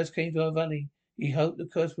 When he first came to our valley, he hoped the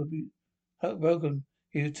curse would be broken.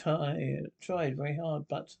 He tried very hard,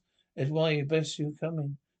 but that's why you best you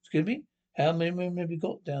coming. Excuse me? How many women have you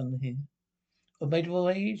got down here? Of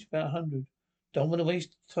maidable age? About 100. Don't want to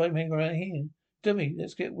waste time hanging around here. Dummy,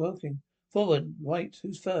 let's get working. Forward, right,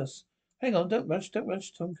 who's first? Hang on, don't rush,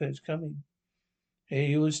 Tonka is coming. Here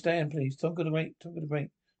you will stand, please. Tonka the Great, Tonka the Great.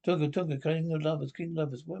 Tonka, king of lovers,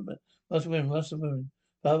 women, master women.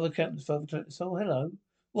 Father captains, father captains. Oh, hello.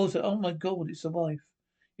 Walter, oh my God, it's the wife.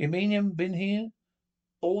 You mean you haven't been here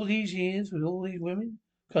all these years with all these women?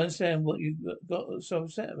 Can't understand what you got so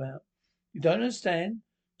upset about. You don't understand?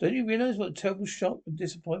 Don't you realize what a terrible shock and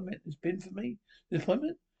disappointment it's been for me?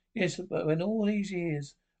 Disappointment? Yes, but when all these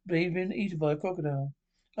years I've been eaten by a crocodile.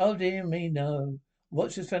 Oh dear me, no.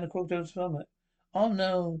 Watch has found a crocodile's stomach. Oh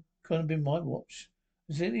no, couldn't have been my watch.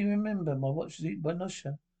 I distinctly remember my watch was eaten by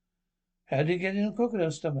Nosha. How did it get in a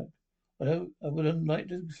crocodile's stomach? I wouldn't like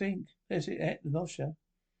to think. Let's act the Nosha.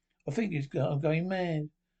 I'm going mad.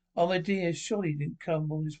 Oh my dear, surely you didn't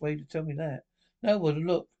come all this way to tell me that. No, well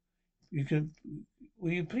look, you can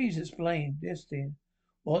will you please explain? Yes, dear.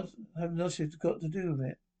 What have Noshas got to do with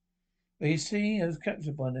it? Well, you see, I was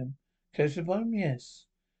captured by them. Captured by them, yes.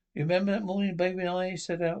 You remember that morning baby and I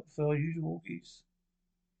set out for our usual walkies?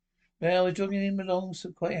 Well, we're jogging him along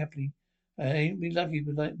so quite happily. Ain't we lucky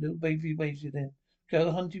with like little baby wages then?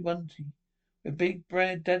 Go hunty wunty. With big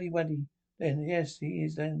Brad Daddy Waddy. Then, yes, he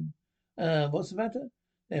is then. What's the matter?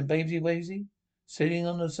 Then baby wazy? Sitting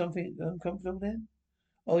on something uncomfortable then?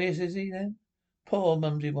 Oh, yes, is he then? Poor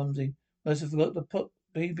Mumsy Wumsy. Must have forgot to put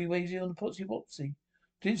baby wazy on the potsy wotsy.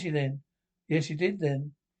 Didn't she then? Yes, she did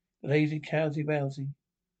then. Lazy cowsy wowsy.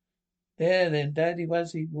 There then, Daddy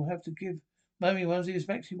Wazzy will have to give Mummy Wumsy his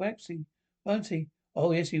waxy waxy, won't he?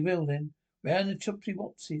 Oh, yes, he will then. Round the choppy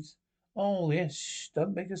wopsies. Oh, yes, shh,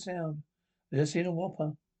 don't make a sound. I just seen a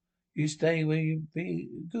whopper. You stay where you be,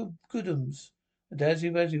 goodums. Daddy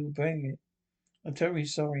Wazzy will bring it. I'm terribly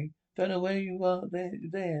sorry. Don't know where you are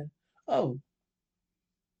there. Oh,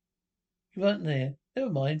 you weren't there. Never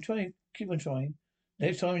mind. Try, keep on trying.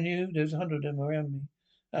 Next time I knew, there was 100 of them around me.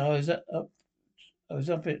 I was I was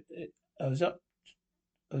up it. I was up.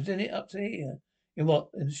 I was in it up to here. In what?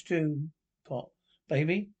 In the stew pot,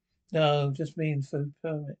 baby? No, just me and food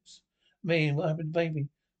permits. Me, what happened, to baby?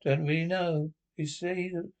 Don't really know. You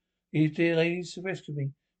see, these dear ladies rescued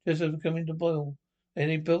me just as I was coming to boil. Then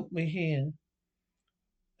they built me here.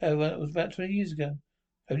 Oh, well, it was about 20 years ago.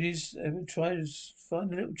 Have you ever tried to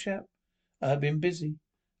find a little chap? I've been busy.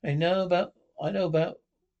 I know about, I know about,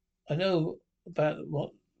 I know about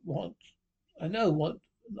what, I know what,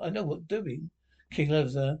 I know what doing. King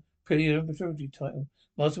loves her. Pretty hereditary title.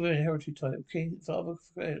 Master women hereditary title. King, father,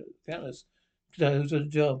 countless. Those are the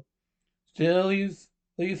job. Still,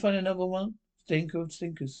 will you find another one? Stinker of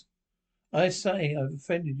stinkers. I say I've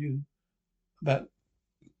offended you about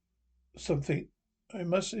something. I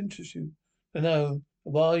must interest you to know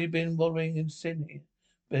while you've been wallowing in sin here.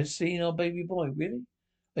 But seen our baby boy, really?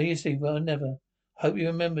 Oh, you see, well, never. Hope you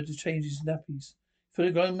remember to change his nappies. For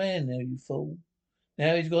a grown man now, you fool.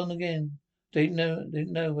 Now he's gone again. Didn't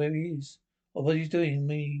know where he is. Or what he's doing.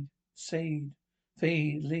 Mead, seed,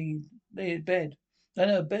 feed, lead, bed.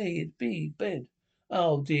 No, bed.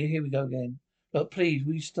 Oh dear, here we go again. Look, please,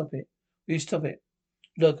 will you stop it? Will you stop it?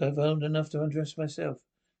 Look, I've owned enough to undress myself.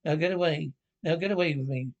 Now get away. Now get away with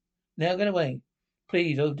me. Now get away.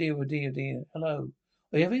 Please, oh dear, oh dear, oh dear. Hello.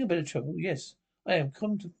 Are you having a bit of trouble? Yes, I am.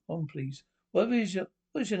 On, please. What is your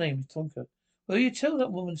name, Tonka? Will you tell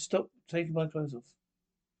that woman to stop taking my clothes off?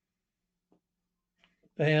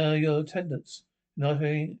 They are your attendants.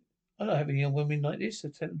 I'm not having young women like this.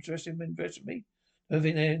 Attendants dressing me. I don't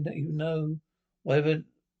think they even know whether.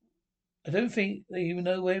 I don't think they even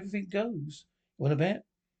know where everything goes. Want a bet?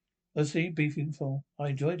 What's the beefing for? I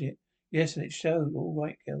enjoyed it. Yes, and it showed. All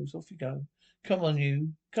right, girls, off you go. Come on,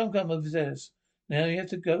 you. Come, overseers. Now you have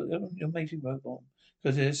to go on your mating robe on,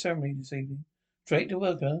 because there's a ceremony this evening. Straight to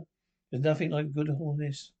work, huh? There's nothing like a good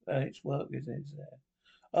harness. It's work, is there?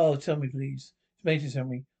 Oh, tell me, please. It's mating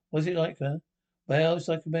ceremony. What's it like, huh? Well, it's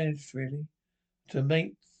like a marriage, really. To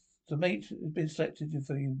mate, the mate has been selected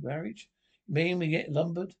for your marriage. You mean we get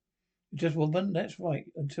lumbered? Just woman? That's right.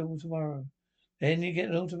 Until tomorrow. Then you get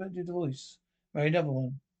an automated voice. Marry another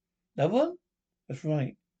one. Another one? That's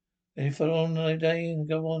right. Then you follow on another day and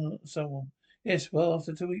go on and so on. Yes, well,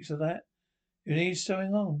 after 2 weeks of that, you need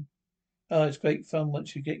sewing on. Oh, it's great fun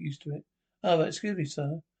once you get used to it. Oh, but excuse me,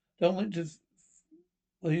 sir. Don't want to,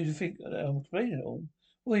 well, you to think that I'm explaining it all.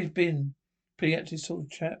 Well, he's been pretty active sort of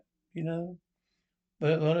chap, you know.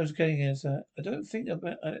 But what I was getting is that I don't think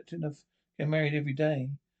about acting enough get married every day.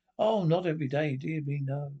 Oh, not every day, dear me,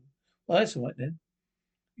 no. Well, that's all right then.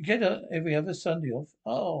 You get every other Sunday off.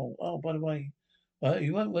 Oh, by the way,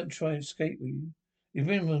 you won't try to escape, will you? Your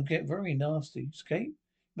room will get very nasty. Escape?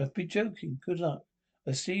 You must be joking. Good luck.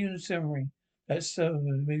 I'll see you in the ceremony. That's so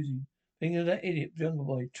amusing. Think of that idiot jungle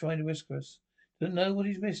boy trying to rescue us. Don't know what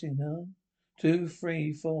he's missing, huh? 2,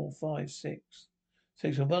 3, 4, 5, 6.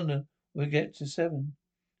 6. I wonder when we get to 7.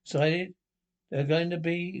 Decided there are going to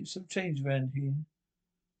be some change around here.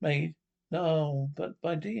 Maid? No, but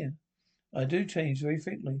my dear. I do change very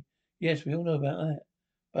frequently. Yes, we all know about that.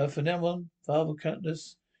 But from now on, Father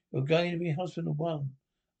Cutlass, you're going to be husband of one.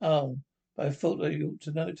 Oh, but I thought that you ought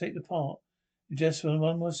to know take the part. Just for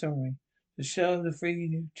one more ceremony. To show the 3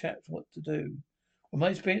 new chaps what to do. From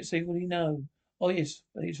my experience, they already know. Oh yes,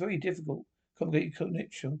 but it's very difficult, complicated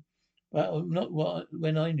connection. But not what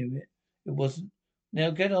when I knew it. It wasn't.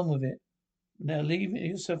 Now get on with it. Now leave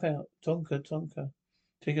yourself out. Tonka.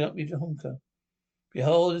 Take it up your honker.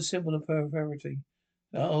 Behold the symbol of prosperity.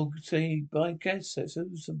 Oh, see, by guess that's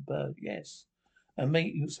Oozlum bird, yes. And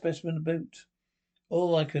make you a specimen of boot.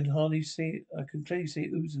 Oh, I can hardly see it. I can clearly see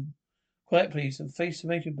Oozlum. Quiet, please, and face the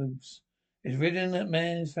mating booths. It's written that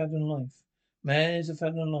man is found in life. Man is a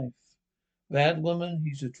found in life. Without woman,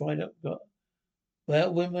 he's a dried up god.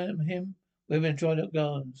 Without women dried up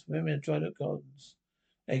gardens. Women are dried up gardens.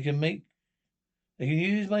 They can make, they can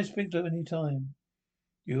use my sprinkler any time.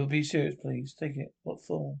 You will be serious, please. Take it. What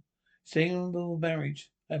for? Symbol of marriage.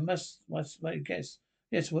 I must guess.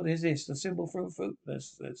 Yes, what is this? The symbol for a fruit.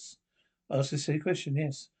 Let's ask a silly question,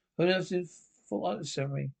 yes. Who else did thought the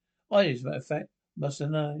ceremony? I did, as a matter of fact. Must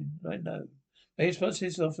have known. I know. May you sponsor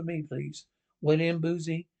this off for me, please. William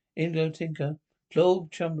Boosey, Inigo Tinkle,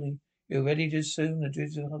 Claude Chumley. You're ready to assume the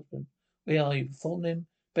duties of husband. We are. You perform them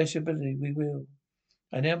best ability. We will.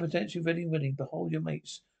 I now present you ready and willing. Behold your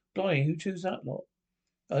mates. Blimey, who chose that lot?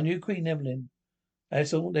 Our new Queen Evelyn.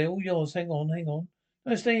 That's all. They're all yours. Hang on.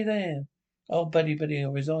 No, stay there. Oh, Betty,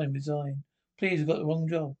 resign. Please, I've got the wrong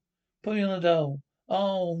job. Put me on the dole.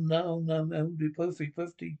 Oh, no, it'll be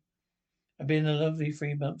perfectly. I've been a lovely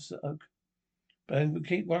 3 months, but I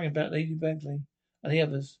keep worrying about Lady Bagley and the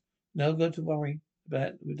others. No good to worry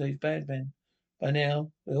about with these bad men. By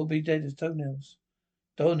now, they'll all be dead as toenails.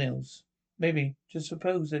 Toenails. Maybe. Just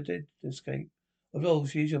suppose they're dead to escape. Although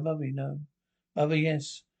she's your mother, you know. Mother,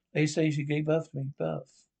 yes. They say she gave birth to me.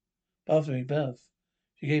 Birth.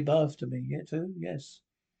 She gave birth to me, yeah, too? Yes.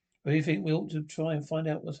 But you think we ought to try and find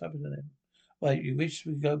out what's happened to them? Wait, you wish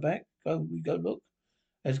we go back? We go look?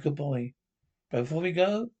 As goodbye. But before we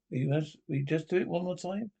go, we just do it one more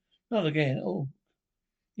time? Not again. Oh,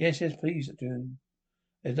 yes, please, June.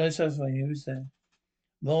 There's no satisfying you, is there?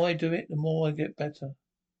 The more I do it, the more I get better.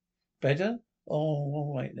 Better? Oh,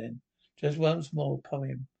 all right then. Just once more,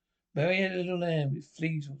 poem. Mary had a little lamb with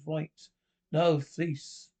fleece was white. No,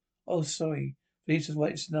 fleece. Oh, sorry. Fleece was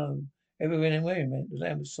white snow. Everywhere and where it meant the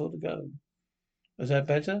lamb was sure to go. Was that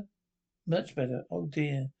better? Much better. Oh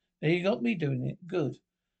dear. Now you got me doing it. Good.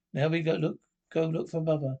 Now we go look for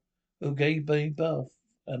mother, who gave me bath.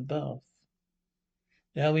 Now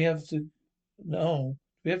we have to, no.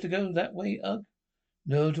 Do we have to go that way, Ugg?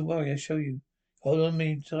 No, to worry. I'll show you. Hold on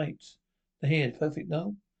me tight. Here, perfect,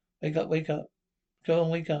 no? Wake up. Go on,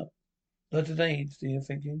 wake up. Not today, dear,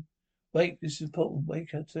 thinking. Wait, this is important.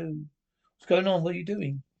 Wake up too. What's going on? What are you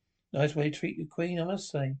doing? Nice way to treat your queen, I must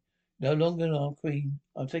say. No longer our queen.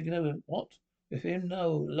 I'm taking over. What? With him?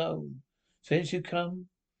 No, alone. Since you come,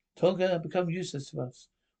 Tonka has become useless to us.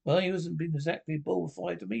 Well, he hasn't been exactly a bull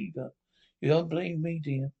fight to me, but you don't blame me,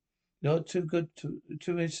 dear. You're not too good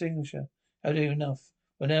to extinguish her. How do you enough?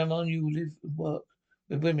 When now on you live and work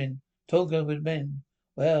with women, Tonka with men.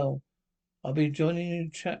 Well, I'll be joining you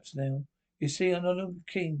chaps now. You see, I'm not a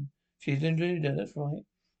king. She's the leader, that's right.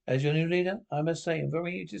 As your new leader, I must say I'm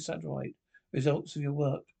very dissatisfied. Results of your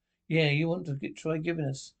work. Yeah, you want to try giving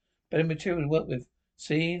us better material to work with.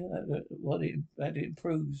 See that it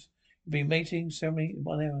improves. You'll be mating ceremony in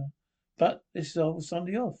 1 hour. But this is our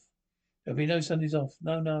Sunday off. There'll be no Sundays off.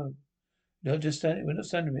 No, no. No, just stand. We're not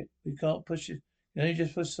standing it. We can't push it. You only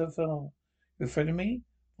just push so far. You're afraid of me?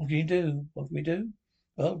 What can you do? What can we do?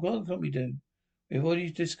 Well, what can we do? We've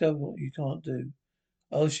already discovered what you can't do.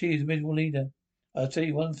 Oh, she is a miserable leader. I'll tell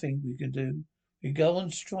you one thing we can do. We go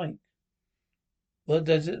on strike. What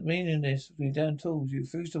does it mean in this? We down tools. You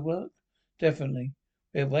refuse to work? Definitely.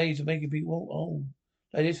 We have ways of making people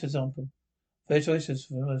like this, for example. Fresh oysters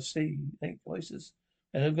from the sea. Lake oysters.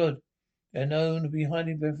 And they're good. They're known to be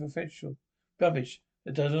highly beneficial. Rubbish.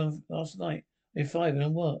 A dozen last night. Only 5 of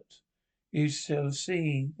them worked. You shall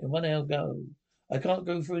see in 1 hour go. I can't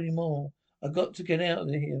go through any more. I've got to get out of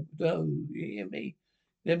here. No, you hear me?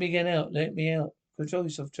 Let me get out. Let me out. Control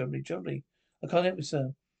yourself, Chumley. Chumley. I can't help it,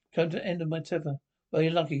 sir. Come to the end of my tether. Well,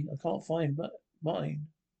 you're lucky. I can't find but mine.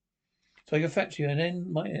 So I can fetch you and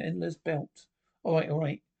end my endless belt. All right, all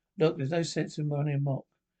right. Look, there's no sense in running amok.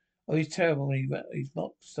 Oh, he's terrible when his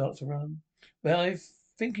mock starts to run. Well, I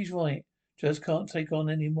think he's right. Just can't take on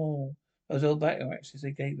any more. Those old battle axes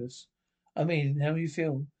they gave us. I mean, how do you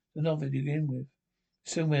feel? The novel you begin with.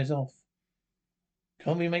 Soon wears off.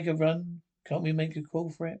 Can't we make a run? Can't we make a call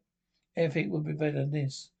for it? Everything would be better than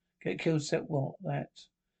this. Get killed, except what? That.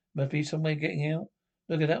 Must be some way of getting out.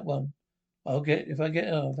 Look at that one. If I get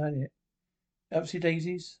out, I've had it. Upsy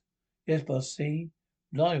daisies? Yes, boss, see?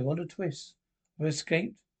 Blimey, what a twist. I've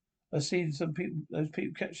escaped. I've seen those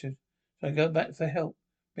people captured. So I go back for help,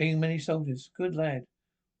 bringing many soldiers. Good lad.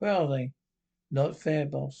 Where are they? Not fair,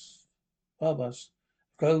 boss. Our boss.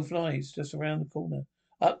 Crow flies just around the corner.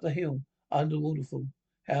 Up the hill, under the waterfall.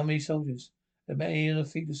 How many soldiers? A million of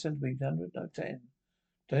feet a centimetre, 100, no 10.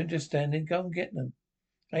 Don't just stand there, go and get them.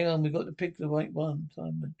 Hang on, we've got to pick the right one.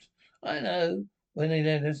 I know. When they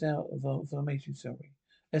let us out of our formation, sorry.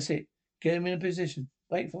 That's it. Get them in a position.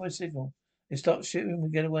 Wait for my signal. They start shooting, we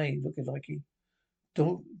get away. Looking like he.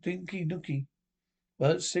 Dinky nooky.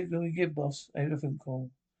 Well, signal we give, boss. Elephant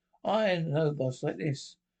call. I know, boss, like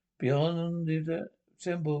this. Beyond the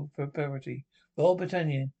symbol of prosperity. Royal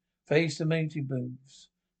Britannia. Face the mating moves.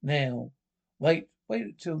 Now. Wait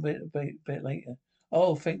till a bit later.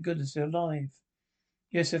 Oh, thank goodness they're alive.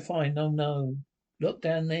 Yes, they're fine. No, no. Look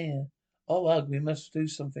down there. Oh, ugh, we must do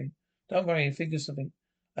something. Don't worry, think of something.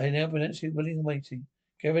 I now pronounce you willing and waiting.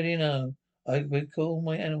 Get ready now. I will call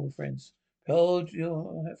my animal friends. Behold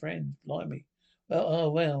your friends, blimey. Well,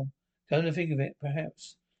 oh, well. Come to think of it,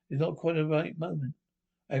 perhaps it's not quite the right moment.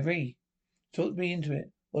 I agree. Talk me into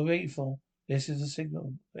it. What are we waiting for? This is a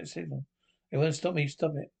signal. That signal. It won't stop me.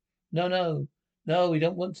 Stop it. No, no. No, we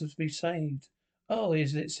don't want to be saved. Oh,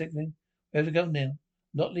 isn't it sickening? We have to go now.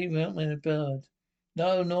 Not leaving out my bird.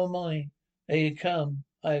 No, nor mine. There you come.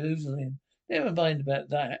 I Oozlum. Never mind about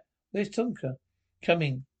that. Where's Tonka?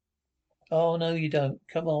 Coming. Oh, no, you don't.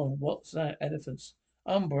 Come on. What's that? Elephants.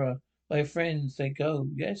 Umbra. My friends, they go.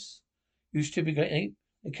 Yes? You stupid great ape.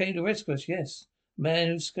 They came to rescue us. Yes. Man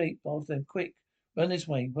who escaped after them. Quick. Run this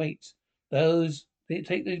way. Wait.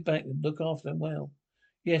 Take those back and look after them well.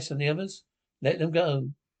 Yes, and the others? Let them go.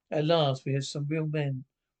 At last, we have some real men.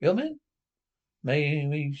 Real men?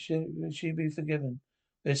 She be forgiven.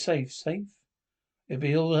 We're safe. Safe? It'll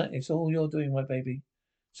be all that. It's all you're doing, my baby.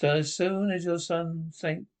 So as soon as your son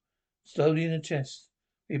sank slowly in the chest,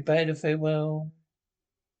 we bade a farewell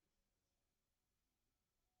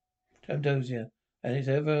to Amdosia and its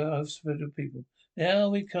ever hospitable people. Now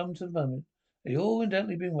we come to the moment they all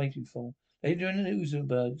undoubtedly been waiting for. Later in the Oozlum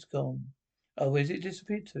bird is gone. Oh, where's it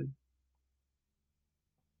disappeared to?